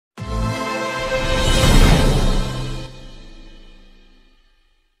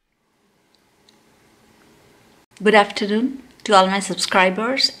Good afternoon to all my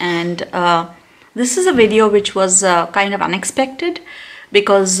subscribers, and this is a video which was kind of unexpected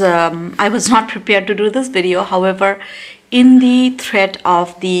because I was not prepared to do this video. However, in the thread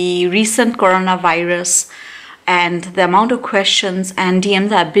of the recent coronavirus and the amount of questions and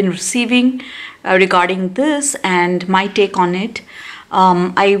DMs I've been receiving regarding this and my take on it,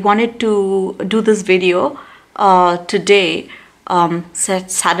 I wanted to do this video today,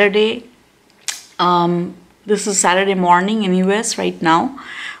 Saturday. This is Saturday morning in US right now.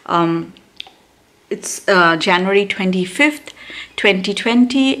 It's January 25th,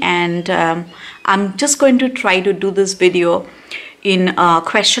 2020, and I'm just going to try to do this video in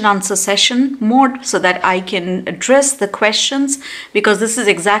question answer session mode so that I can address the questions, because this is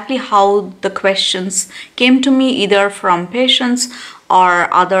exactly how the questions came to me, either from patients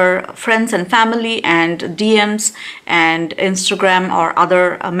or other friends and family and DMs and Instagram or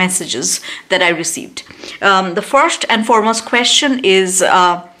other messages that I received. The first and foremost question is,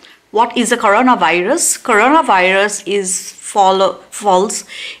 what is a coronavirus? Coronavirus falls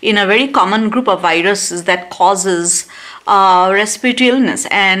in a very common group of viruses that causes respiratory illness,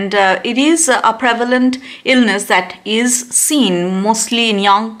 and it is a prevalent illness that is seen mostly in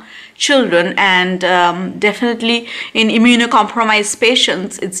young children, and definitely in immunocompromised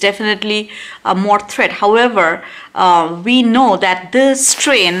patients it's definitely a more threat. However, we know that this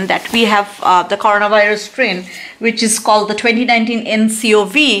strain that we have, the coronavirus strain, which is called the 2019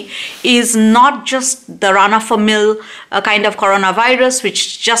 nCoV, is not just the run-of-the-mill kind of coronavirus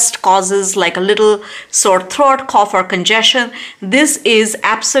which just causes like a little sore throat, cough or congestion. This is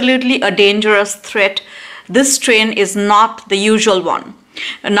absolutely a dangerous threat. This strain is not the usual one.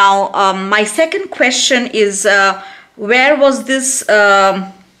 Now, my second question is, where was this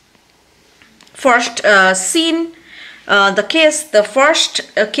first seen? The first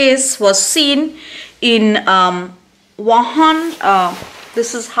case was seen in Wuhan.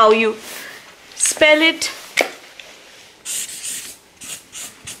 This is how you spell it.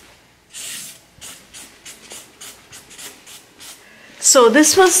 So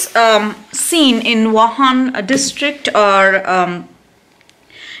this was seen in Wuhan district, or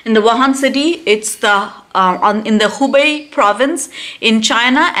in the Wuhan city. It's the in the Hubei province in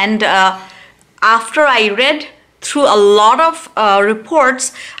China, and after I read through a lot of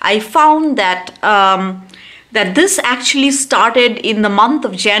reports, I found that that this actually started in the month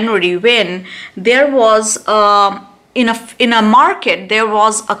of January, when there was in a market there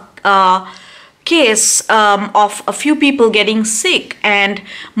was a case of a few people getting sick, and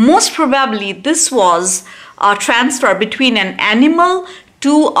most probably this was a transfer between an animal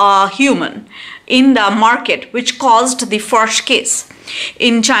to a human in the market, which caused the first case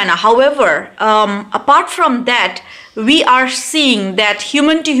in China. However, apart from that, we are seeing that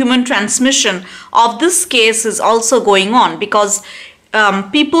human-to-human transmission of this case is also going on, because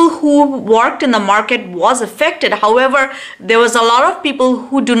people who worked in the market was affected. However, there was a lot of people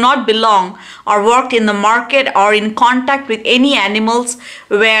who do not belong or worked in the market or in contact with any animals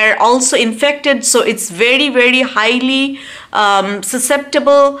were also infected. So it's very, very highly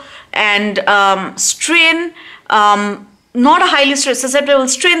susceptible and strain, not a highly susceptible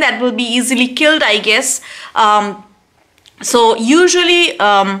strain that will be easily killed, I guess. So usually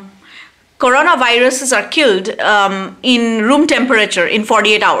coronaviruses are killed in room temperature in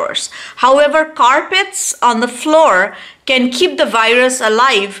 48 hours. However, carpets on the floor can keep the virus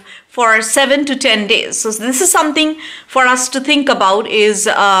alive for 7 to 10 days. So this is something for us to think about, is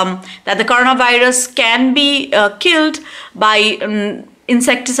that the coronavirus can be killed by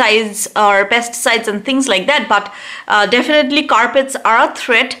insecticides or pesticides and things like that, but definitely carpets are a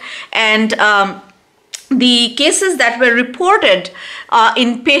threat. And the cases that were reported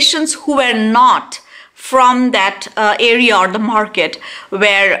in patients who were not from that area or the market,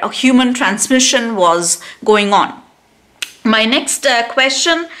 where a human transmission was going on. My next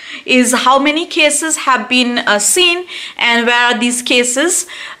question is, how many cases have been seen, and where are these cases?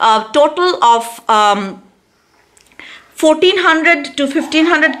 Total of 1400 to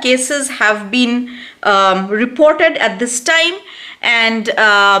 1500 cases have been reported at this time, and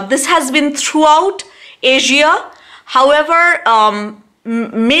this has been throughout Asia. However,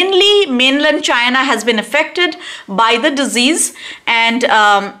 mainly mainland China has been affected by the disease, and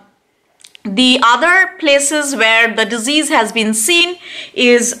the other places where the disease has been seen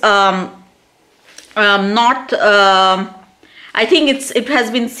is I think it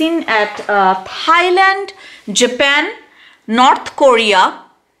has been seen at Thailand, Japan, North Korea,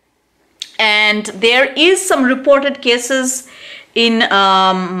 and there is some reported cases in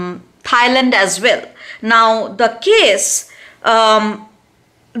Thailand as well. Now the case, from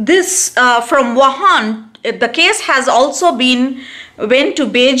Wuhan the case has also went to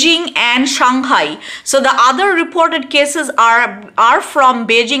Beijing and Shanghai. So the other reported cases are from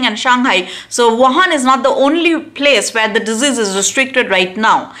Beijing and Shanghai. So Wuhan is not the only place where the disease is restricted right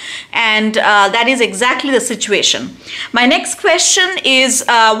now, and that is exactly the situation. My next question is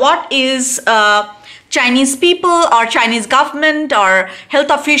what is Chinese people or Chinese government or health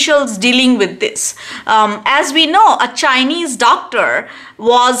officials dealing with this? As we know, a Chinese doctor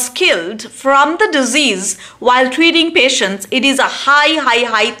was killed from the disease while treating patients. It is a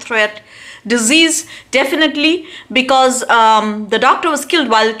high threat disease, definitely, because the doctor was killed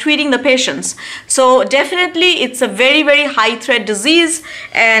while treating the patients. So definitely it's a very high threat disease,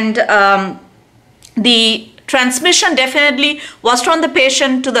 and the transmission definitely was from the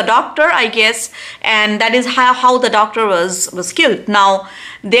patient to the doctor, I guess, and that is how the doctor was killed. Now,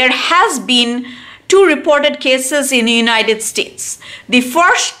 there has been 2 reported cases in the United States. The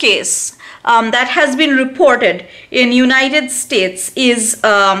first case that has been reported in United States is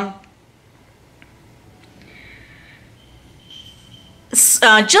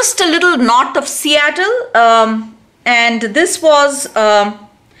just a little north of Seattle, and this was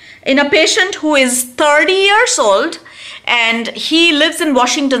in a patient who is 30 years old, and he lives in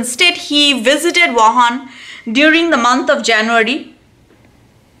Washington State. He visited Wuhan during the month of January.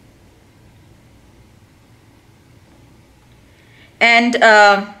 And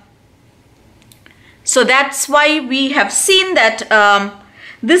so that's why we have seen that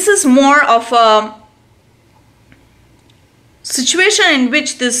this is more of a situation in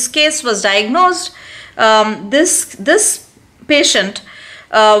which this case was diagnosed. This patient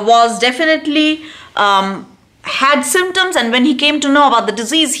was definitely had symptoms, and when he came to know about the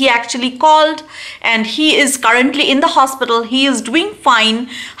disease, he actually called, and he is currently in the hospital. He is doing fine.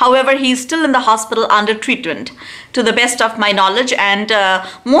 However, he is still in the hospital under treatment, to the best of my knowledge. And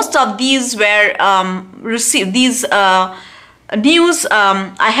most of these were received, these news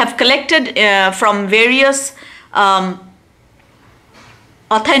I have collected from various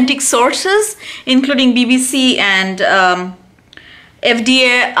authentic sources, including BBC and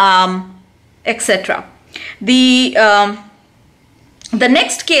FDA, etc. The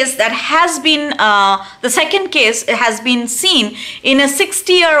next case that has been, the second case has been seen in a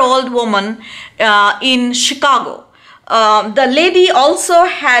 60-year-old woman in Chicago. The lady also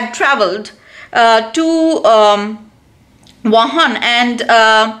had traveled to Wuhan, and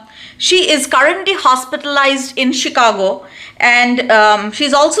she is currently hospitalized in Chicago, and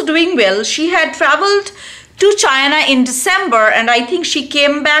she's also doing well. She had traveled to China in December, and I think she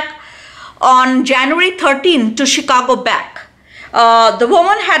came back on January 13 to Chicago back. The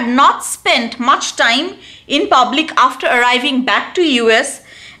woman had not spent much time in public after arriving back to US,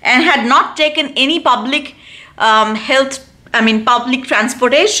 and had not taken any public public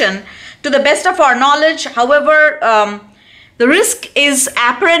transportation, to the best of our knowledge. However, the risk is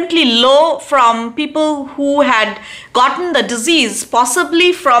apparently low from people who had gotten the disease,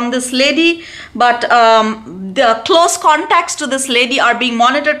 possibly from this lady, but the close contacts to this lady are being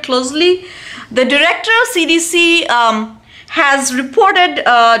monitored closely. The director of CDC has reported,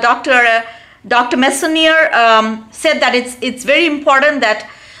 Dr. Messonnier said that it's very important that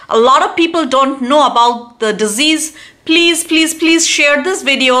a lot of people don't know about the disease. Please share this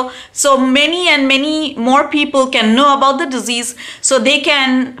video so many and many more people can know about the disease, so they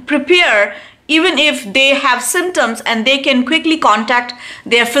can prepare even if they have symptoms, and they can quickly contact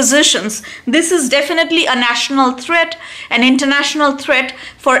their physicians. This is definitely a national threat, an international threat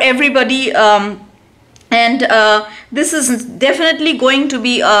for everybody, and this is definitely going to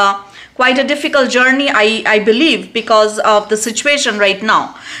be quite a difficult journey, I believe, because of the situation right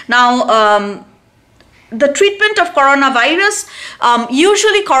now. Now, the treatment of coronavirus,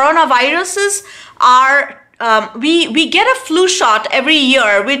 usually coronaviruses are, we get a flu shot every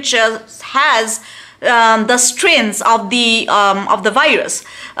year, which has the strains of the virus,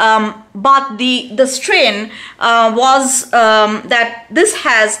 but the strain was that this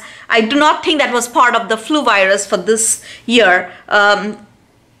has, I do not think that was part of the flu virus for this year.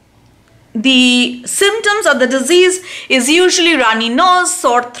 The symptoms of the disease is usually runny nose,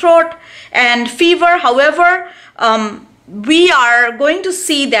 sore throat, and fever. However, we are going to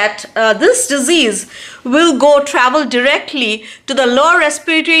see that this disease will travel directly to the lower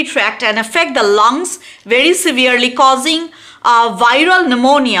respiratory tract and affect the lungs very severely, causing viral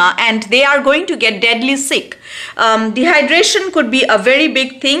pneumonia, and they are going to get deadly sick. Dehydration could be a very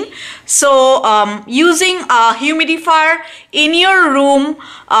big thing. So using a humidifier in your room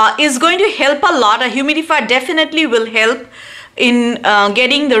is going to help a lot. A humidifier definitely will help in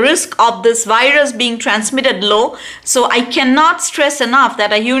getting the risk of this virus being transmitted low. So I cannot stress enough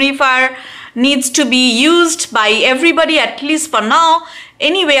that a humidifier needs to be used by everybody, at least for now.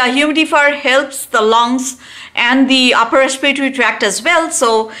 Anyway, a humidifier helps the lungs and the upper respiratory tract as well.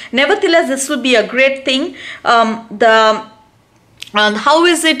 So nevertheless, this would be a great thing. How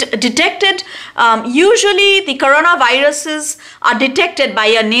is it detected? Usually the coronaviruses are detected by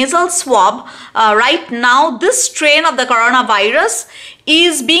a nasal swab. Right now, this strain of the coronavirus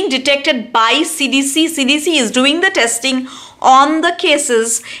is being detected by CDC. CDC is doing the testing on the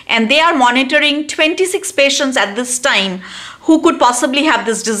cases, and they are monitoring 26 patients at this time who could possibly have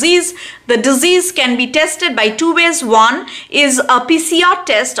this disease. The disease can be tested by two ways. One is a PCR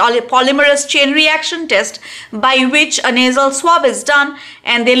test, or a polymerase chain reaction test, by which a nasal swab is done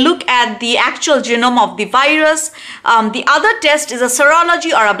and they look at the actual genome of the virus. The other test is a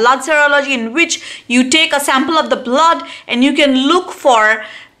serology or a blood serology, in which you take a sample of the blood and you can look for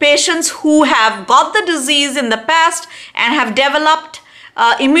patients who have got the disease in the past and have developed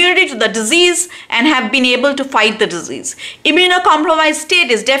immunity to the disease and have been able to fight the disease. Immunocompromised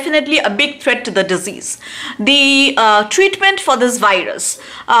state is definitely a big threat to the disease. The treatment for this virus,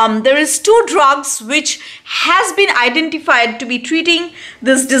 there is two drugs which has been identified to be treating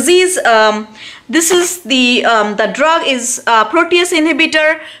this disease. This is the drug is protease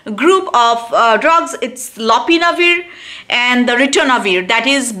inhibitor group of drugs. It's lopinavir and the ritonavir that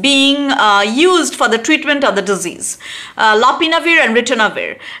is being used for the treatment of the disease. Lopinavir and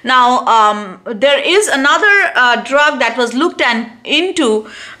ritonavir. Now, there is another drug that was looked into,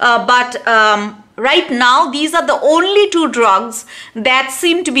 but right now, these are the only two drugs that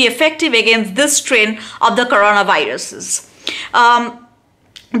seem to be effective against this strain of the coronaviruses.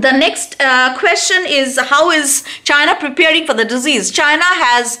 The next question is, how is China preparing for the disease? China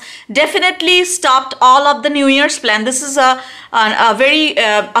has definitely stopped all of the New Year's plan. This is a very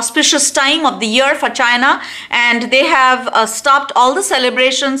auspicious time of the year for China, and they have stopped all the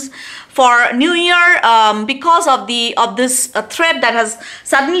celebrations for New Year because of this threat that has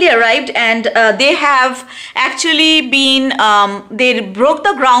suddenly arrived, and they have actually been they broke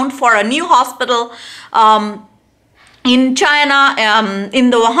the ground for a new hospital in China, in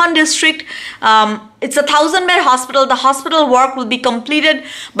the Wuhan district. It's a 1,000-bed hospital. The hospital work will be completed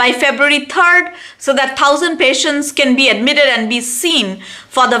by February 3rd, so that 1,000 patients can be admitted and be seen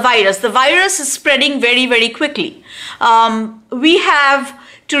for the virus. The virus is spreading very, very quickly. We have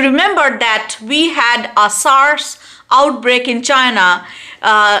to remember that we had a SARS outbreak in China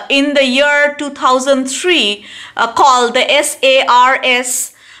in the year 2003 called the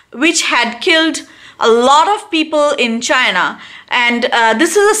SARS, which had killed a lot of people in China. And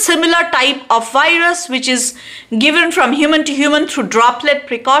this is a similar type of virus which is given from human to human through droplet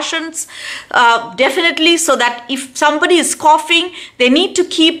precautions. Definitely, so that if somebody is coughing, they need to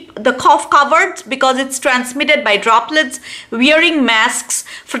keep the cough covered because it's transmitted by droplets. Wearing masks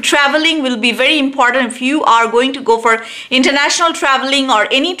for traveling will be very important if you are going to go for international traveling or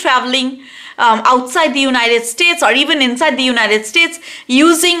any traveling outside the United States or even inside the United States.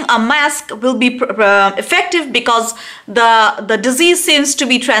 Using a mask will be effective because the disease seems to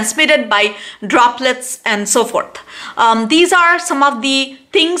be transmitted by droplets and so forth. These are some of the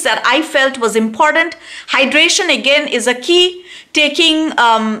things that I felt was important. Hydration again is a key. Taking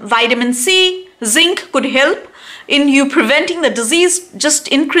vitamin C, zinc could help in you preventing the disease, just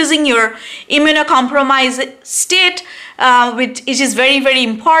increasing your immunocompromised state, which is very, very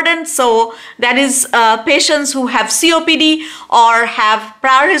important. So that is patients who have COPD or have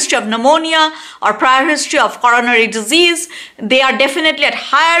prior history of pneumonia or prior history of coronary disease. They are definitely at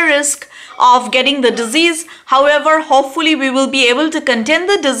higher risk of getting the disease. However, hopefully we will be able to contain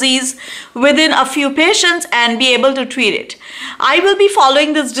the disease within a few patients and be able to treat it. I will be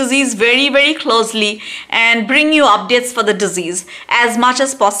following this disease very, very closely and bring you updates for the disease as much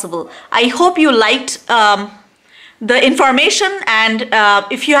as possible. I hope you liked the information, and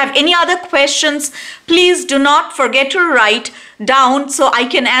if you have any other questions, please do not forget to write down so I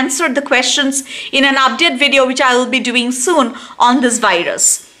can answer the questions in an update video which I will be doing soon on this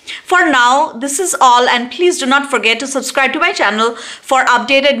virus. For now, this is all, and please do not forget to subscribe to my channel for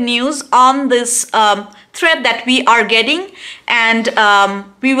updated news on this threat that we are getting, and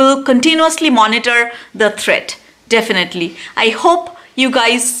we will continuously monitor the threat. Definitely. I hope you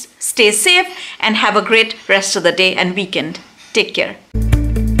guys stay safe and have a great rest of the day and weekend. Take care.